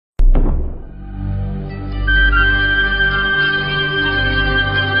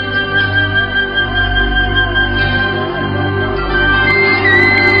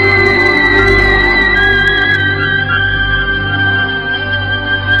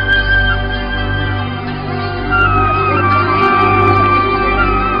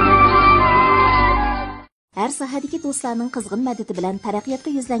sohadagi do'stlarning qizg'in madadi bilan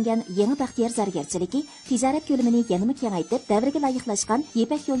taraqqiyotga yuzlangan yangi baxtiyor zargarchiligi tijorat ko'lamini yanada kengaytirib, davrga loyiqlashgan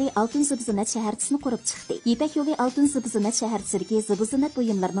Ipak yo'li oltin zib-ziynat shaharchasini qurib chiqdi. Ipak yo'li oltin zib-ziynat shaharchasidagi zib-ziynat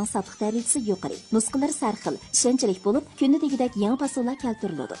buyumlarining sotuq darajasi yuqori, nusxalari sarxil, ishonchli bo'lib, kundagidek yangi fasollar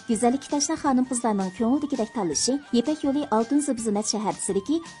keltiriladi. Go'zallik tashna xonim-qizlarning ko'ngildagidek tanlashi Ipak yo'li oltin zib-ziynat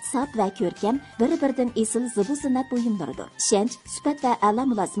shaharchasidagi sof va ko'rkam bir-biridan esil zib-ziynat buyumlaridir. Ishonch, sifat va a'lo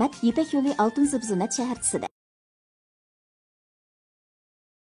mulozimat Ipak yo'li oltin zib-ziynat shaharchasida.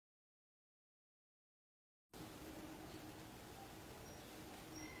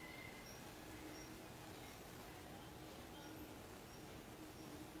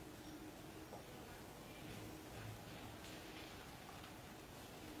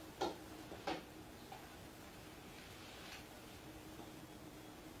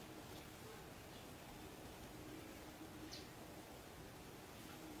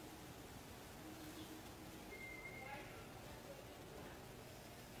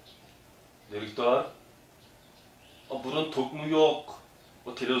 Direktör, burun tok mu yok?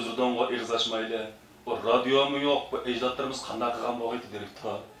 O televizyondan o ağız açmayla, o radyo mu yok? Bu ecdatlarımız qanday qilgan bo'g'aydi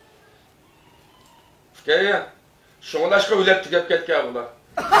direktör. Gel, şoğlaşqa o'ylab tugab ketgan bular.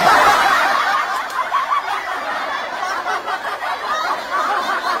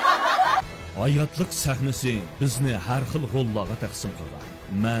 Hayatlık sahnesi bizni har xil rollarga taqsim qilgan.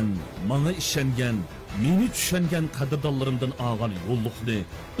 Men menga ishongan, meni tushungan qadrdonlarimdan olgan yo'lliqni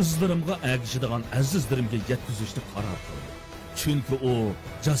izlarimga agishadigan azizlarimga yetkazishni qaror qildim. Chunki u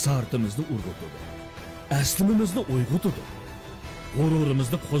jasoratimizni urg'utadi, aslimimizni uyg'otadi,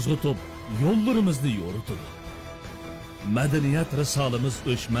 g'ururimizni qo'zg'atib, yo'llarimizni yo'ritadi. Madaniyat risolimiz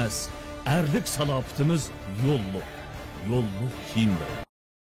o'chmas, erlik salobitimiz yo'lliq kiyimdir.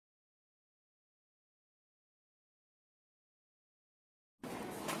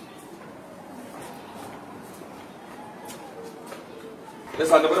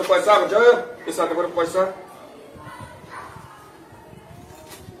 Sen de vurup koysan hocam. Sen de vurup koysan.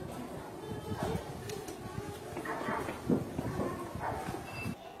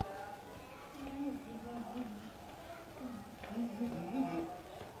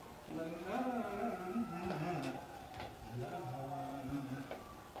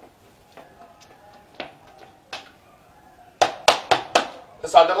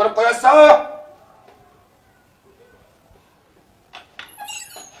 Sen de vurup koysan.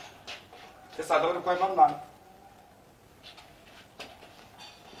 Sadece koymam lan.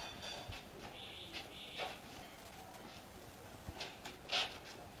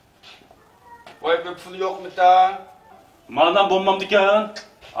 Vay bir pul yok mu da? Madem bombam diken.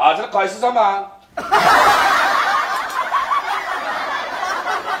 Hazır kaysı zaman.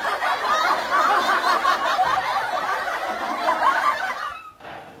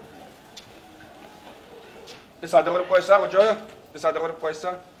 Sadece vurup koysa hocam. Sadece vurup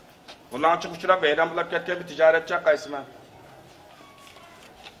koysa. Bulançı uçurab bayram bulab ketgan bir tijoratchi qaysman.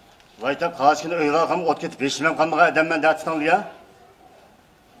 Vayta qaşkini uyga ham ot ketib beshimam qanmaga adamman datstanli ya.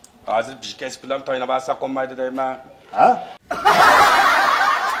 Hozir bishkes bilan to'ynabasa qolmaydi deyman. Ha?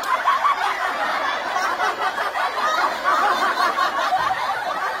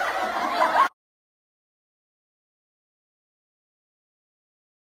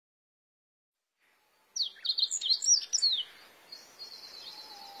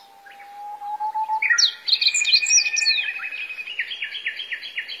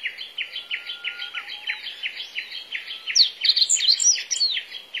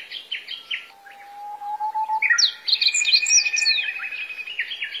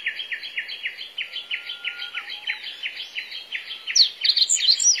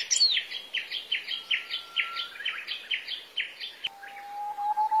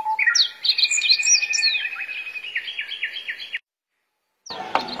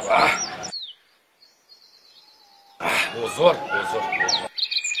 Zor.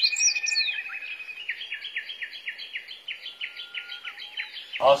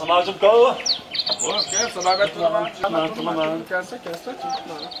 Ağzım ağzım kal. Oğlum gel selamet durma. Tamam. Kelse.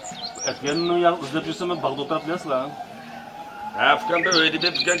 Etkenini ya izlep yürsem bağda oturup bilasın lan. Afganda öyle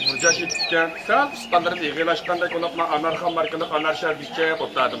de bugün burca şitken. Sen standart eğilaşkanda konakma anarxan markını anarşar biçe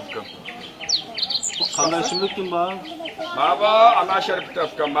topladım bugün. Bu qanday şimdilik kim var? Maba ana şerifte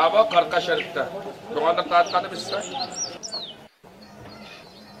afgan, maba qarqa şerifte. Doğanda taatqanı bilsen.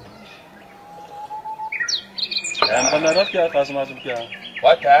 Ben merak ya Kasım ağzım ya.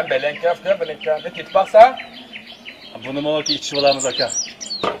 Vay tamam belenke afgan belenke. Bir git baksa. Bunu mu ki içi olamız aka.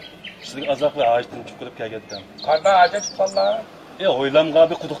 Sizin azap ve ağaçtan çıkıp geldim. Karda ağaca çıkalla. Oylamga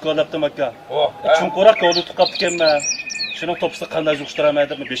bir quduq qo'llabdim aka. Chunquraq qo'lni tuqab ekanman. Shuni topsa qanday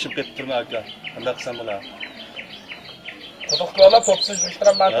yuqtiramaydimi? Beshim ketib turma aka. Qanday qilsam bo'ladi? Quduq ko'lab to'psiz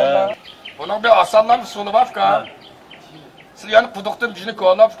yurishtiran ben. Bunun bir asanlan usulü var ka. Siz yani quduqdan bizni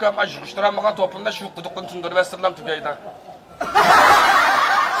ko'lab ka, men yurishtiranmagan to'pimda shu quduqni tundurib estirlam tugaydi.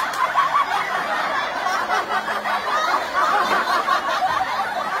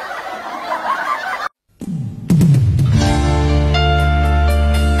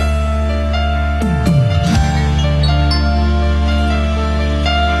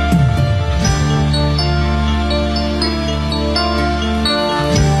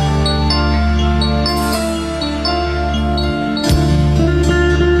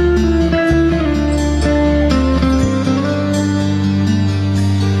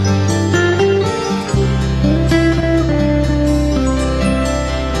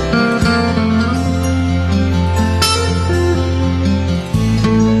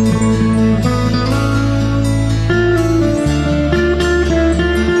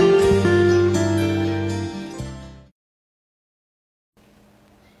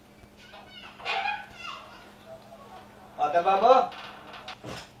 Adem baba.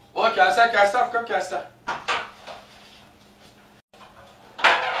 O kelse afkam kelse.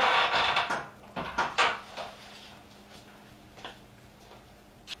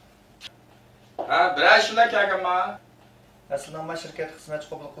 Ha, biraz şuna kelgan ma. Aslında şirket hizmet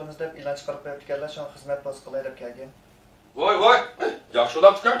qabul qilamiz deb e'lon chiqarib qo'yibdilar, shon xizmat bos qilay deb kelgan. Voy. Yaxshi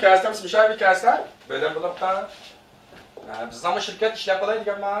ulab tutgan kelsam mishavi kelsa, bilan bo'lib ta. Bizning shirkat ishlab qolay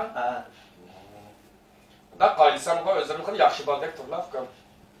deganman. Ha. Da qaylisamga o'zim qilib yaxshi bo'ldek turlab kom.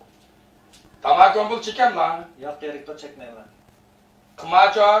 Tamakon bul chekanman. Yo'q, direktor chekmayman.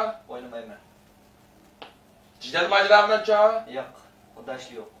 Qilmacho, O'ynamayman. jidal majra bilan cho. Yo'q,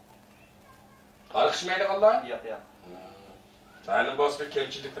 udashi yo'q. Qarishmaydi qollar. Yo'q. Ta'lim boshqa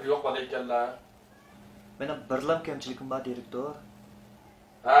kemchiliklar yo'q bo'la ekanlar. Mening birlam kamchilikim bor, direktor.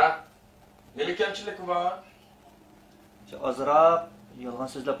 Ha? Nima kemchiligi bor? Shu ozroq yolg'on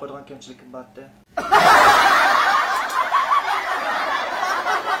so'zlab qo'ygan kamchilikim bor-da.